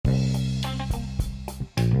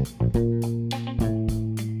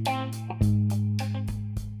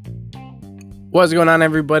What's going on,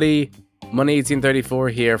 everybody?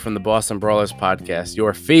 Money1834 here from the Boston Brawlers podcast,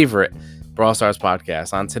 your favorite Brawl Stars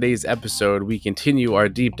podcast. On today's episode, we continue our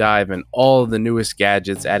deep dive in all the newest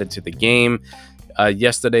gadgets added to the game.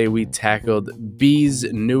 Yesterday, we tackled B's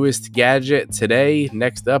newest gadget. Today,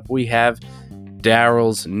 next up, we have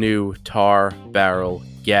Daryl's new tar barrel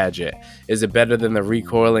gadget. Is it better than the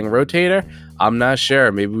recoiling rotator? I'm not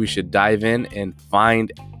sure. Maybe we should dive in and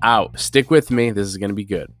find out. Stick with me. This is going to be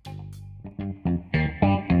good.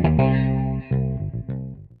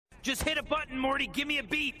 Just hit a button, Morty. Give me a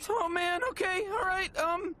beat. Oh, man. Okay. All right.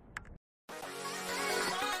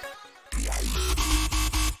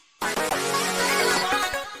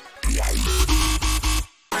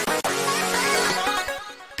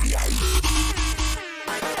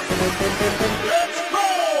 Let's go!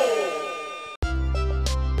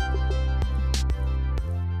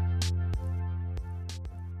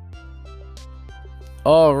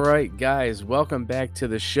 All right, guys, welcome back to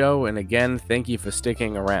the show, and again, thank you for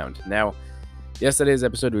sticking around. Now, yesterday's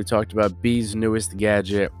episode, we talked about B's newest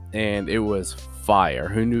gadget, and it was fire.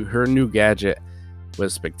 Her new gadget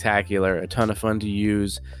was spectacular, a ton of fun to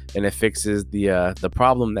use, and it fixes the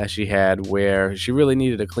problem that she had where she really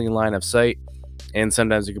needed a clean line of sight, and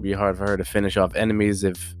sometimes it could be hard for her to finish off enemies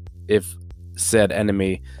if said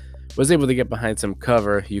enemy was able to get behind some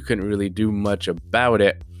cover. You couldn't really do much about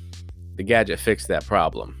it. The gadget fixed that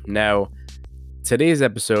problem. Now, today's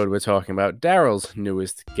episode, we're talking about Daryl's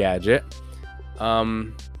newest gadget,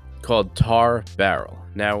 called Tar Barrel.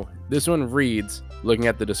 Now, this one reads, looking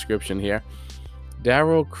at the description here,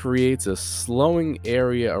 Daryl creates a slowing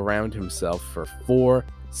area around himself for 4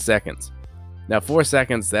 seconds. Now, 4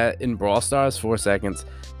 seconds, that in Brawl Stars, 4 seconds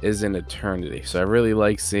is an eternity. So I really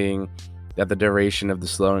like seeing that the duration of the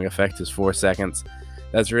slowing effect is 4 seconds.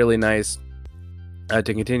 That's really nice. To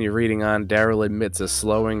continue reading on, Daryl emits a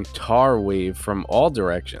slowing tar wave from all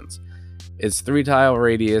directions. Its 3-tile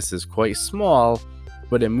radius is quite small,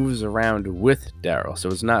 but it moves around with Daryl, so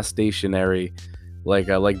it's not stationary like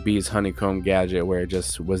B's honeycomb gadget, where it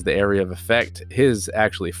just was the area of effect. His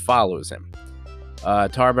actually follows him.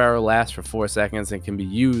 Tar Barrel lasts for 4 seconds and can be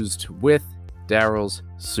used with Daryl's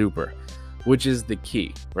super, which is the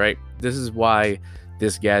key, right? This is why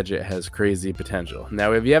this gadget has crazy potential.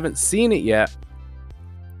 Now, if you haven't seen it yet,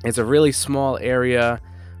 it's a really small area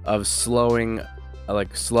of slowing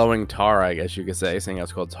tar, I guess you could say, saying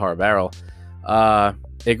it's called Tar Barrel.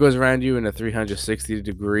 It goes around you in a 360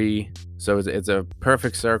 degree, so it's a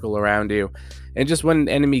perfect circle around you. And just when an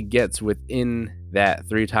enemy gets within that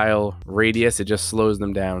 3-tile radius, it just slows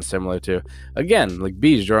them down, similar to, again, like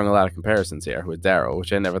B's drawing a lot of comparisons here with Daryl,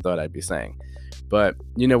 which I never thought I'd be saying. But,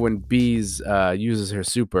 you know, when B's uses her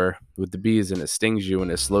super with the bees and it stings you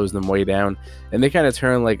and it slows them way down, and they kind of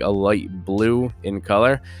turn like a light blue in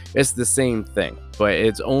color, it's the same thing. But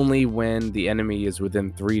it's only when the enemy is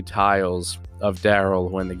within 3 tiles of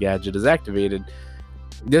Daryl when the gadget is activated.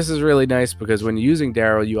 This is really nice because when using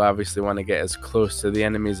Daryl, you obviously want to get as close to the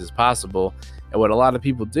enemies as possible. And what a lot of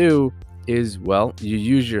people do is, well, you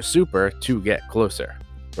use your super to get closer,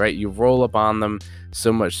 right? You roll up on them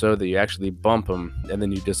so much so that you actually bump them, and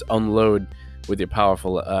then you just unload with your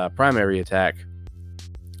powerful primary attack.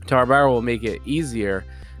 Tar Barrel will make it easier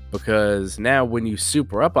because now when you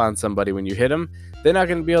super up on somebody, when you hit them, they're not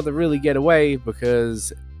going to be able to really get away,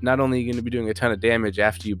 because not only are you going to be doing a ton of damage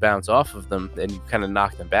after you bounce off of them and you kind of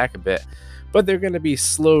knock them back a bit, but they're going to be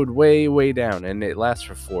slowed way down, and it lasts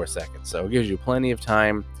for 4 seconds. So it gives you plenty of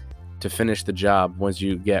time to finish the job once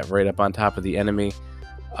you get right up on top of the enemy.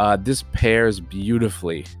 This pairs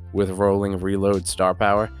beautifully with Rolling Reload Star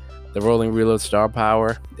Power. The Rolling Reload Star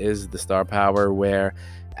Power is the star power where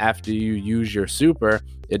after you use your super,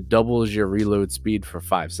 it doubles your reload speed for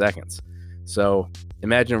 5 seconds. So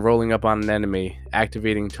imagine rolling up on an enemy,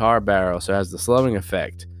 activating Tar Barrel, so it has the slowing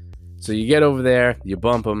effect. So you get over there, you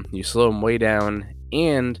bump them, you slow them way down,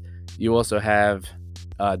 and you also have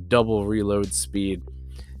double reload speed.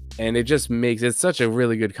 And it just makes it such a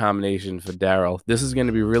really good combination for Daryl. This is going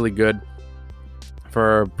to be really good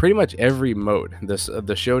for pretty much every mode. The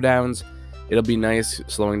showdowns, it'll be nice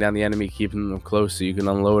slowing down the enemy, keeping them close so you can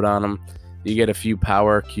unload on them. You get a few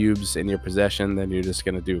power cubes in your possession, then you're just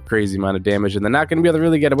going to do a crazy amount of damage, and they're not going to be able to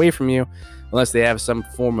really get away from you unless they have some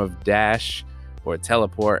form of dash or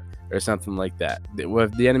teleport or something like that.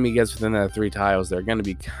 If the enemy gets within the 3 tiles, they're going to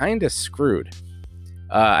be kind of screwed.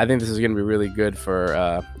 I think this is going to be really good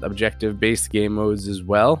for objective-based game modes as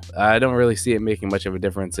well. I don't really see it making much of a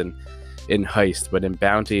difference in Heist, but in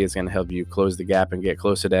Bounty, it's going to help you close the gap and get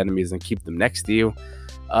closer to enemies and keep them next to you.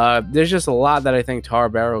 There's just a lot that I think Tar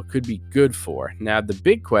Barrel could be good for. Now, the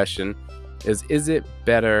big question is it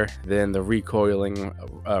better than the recoiling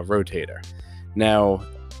rotator? Now,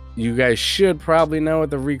 you guys should probably know what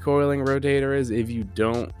the recoiling rotator is. If you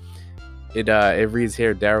don't, it reads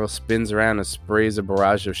here, Daryl spins around and sprays a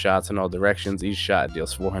barrage of shots in all directions. Each shot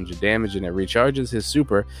deals 400 damage, and it recharges his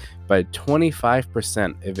super by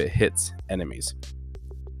 25% if it hits enemies.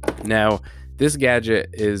 Now, this gadget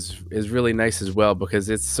is really nice as well because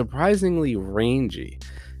it's surprisingly rangy.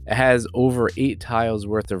 It has over 8 tiles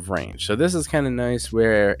worth of range. So this is kind of nice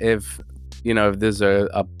where if there's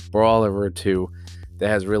a brawler or two that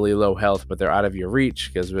has really low health, but they're out of your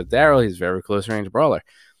reach, because with Daryl, he's a very close range brawler.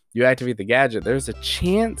 You activate the gadget, there's a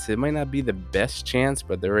chance, it might not be the best chance,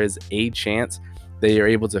 but there is a chance that you're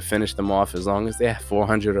able to finish them off as long as they have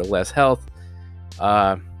 400 or less health.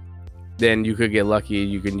 Then you could get lucky.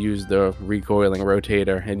 You can use the recoiling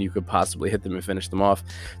rotator and you could possibly hit them and finish them off.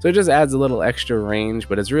 So it just adds a little extra range,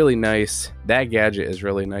 but it's really nice. That gadget is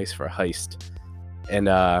really nice for heist. And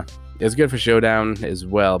it's good for showdown as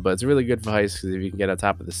well, but it's really good for heist because if you can get on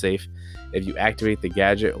top of the safe, if you activate the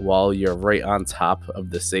gadget while you're right on top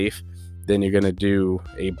of the safe, then you're going to do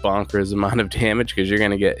a bonkers amount of damage because you're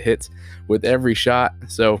going to get hits with every shot.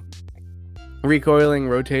 So recoiling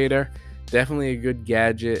rotator, definitely a good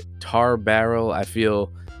gadget. Tar Barrel, I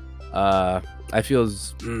feel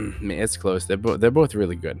it's close. They're both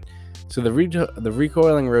really good. So the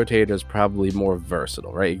recoiling rotator is probably more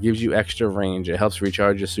versatile, right? It gives you extra range. It helps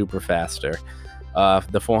recharge your super faster.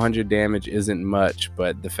 The 400 damage isn't much,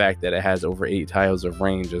 but the fact that it has over 8 tiles of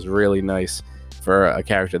range is really nice for a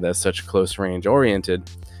character that's such close range oriented.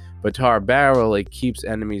 But Tar Barrel, it keeps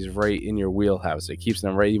enemies right in your wheelhouse. It keeps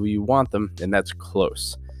them right where you want them, and that's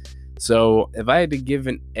close. So if I had to give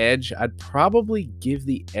an edge, I'd probably give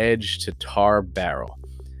the edge to Tar Barrel,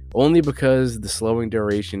 only because the slowing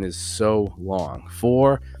duration is so long.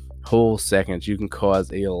 4 whole seconds. You can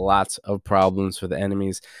cause a lot of problems for the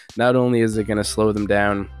enemies. Not only is it going to slow them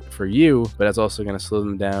down for you, but it's also going to slow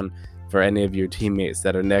them down for any of your teammates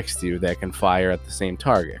that are next to you that can fire at the same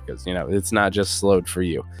target, because it's not just slowed for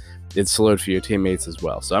you, it's slowed for your teammates as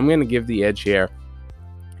well. So I'm going to give the edge here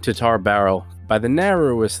to Tar Barrel by the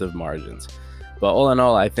narrowest of margins. But all in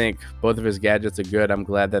all, I think both of his gadgets are good. I'm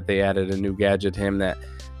glad that they added a new gadget to him that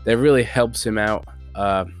really helps him out.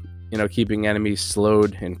 Keeping enemies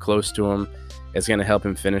slowed and close to him is going to help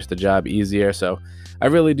him finish the job easier. So I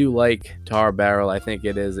really do like Tar Barrel. I think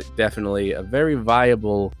it is definitely a very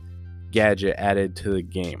viable gadget added to the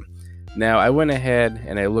game. Now, I went ahead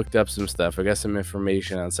and I looked up some stuff. I got some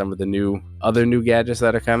information on some of the other new gadgets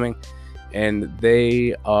that are coming, and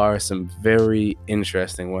they are some very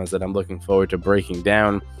interesting ones that I'm looking forward to breaking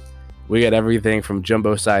down. We got everything from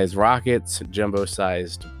jumbo-sized rockets,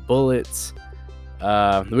 jumbo-sized bullets. We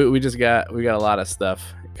got a lot of stuff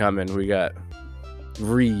coming. We got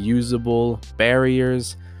reusable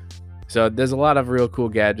barriers. So there's a lot of real cool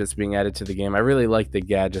gadgets being added to the game. I really like the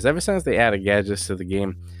gadgets. Ever since they added gadgets to the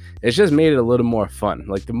game, it's just made it a little more fun.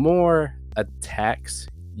 Like, the more attacks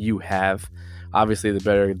you have, obviously the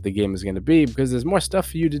better the game is going to be because there's more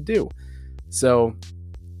stuff for you to do. So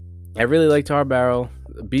I really like Tar Barrel.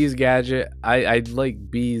 Bee's gadget, I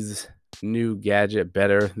like Bee's new gadget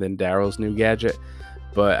better than Daryl's new gadget,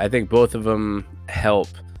 but I think both of them help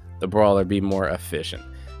the brawler be more efficient.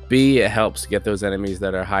 Bee, it helps get those enemies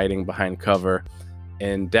that are hiding behind cover,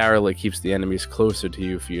 and Daryl, it keeps the enemies closer to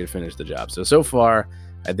you for you to finish the job. So far,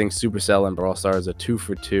 I think Supercell and Brawl Stars are 2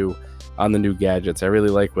 for 2 on the new gadgets. I really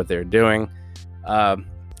like what they're doing.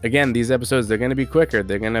 Again, these episodes, they're going to be quicker.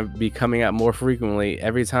 They're going to be coming out more frequently.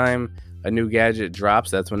 Every time a new gadget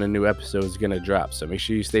drops, that's when a new episode is going to drop. So make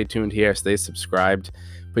sure you stay tuned here, stay subscribed,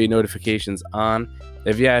 put your notifications on.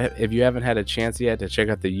 If you haven't had a chance yet to check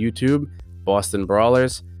out the YouTube Boston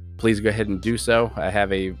Brawlers, please go ahead and do so. I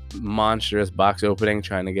have a monstrous box opening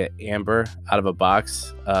trying to get Amber out of a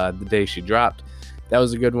box the day she dropped. That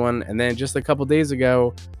was a good one. And then just a couple days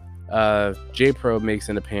ago, J-Pro makes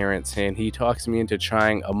an appearance and he talks me into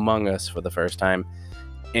trying Among Us for the first time.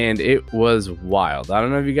 And it was wild. I don't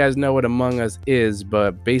know if you guys know what Among Us is,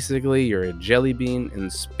 but basically you're a jelly bean in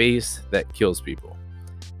space that kills people.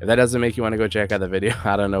 If that doesn't make you want to go check out the video,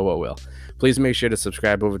 I don't know what will. Please make sure to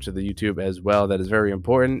subscribe over to the YouTube as well. That is very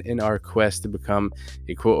important in our quest to become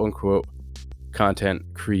a quote-unquote content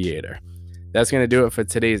creator. That's going to do it for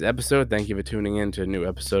today's episode. Thank you for tuning in to a new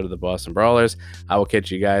episode of the Boston Brawlers. I will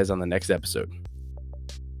catch you guys on the next episode.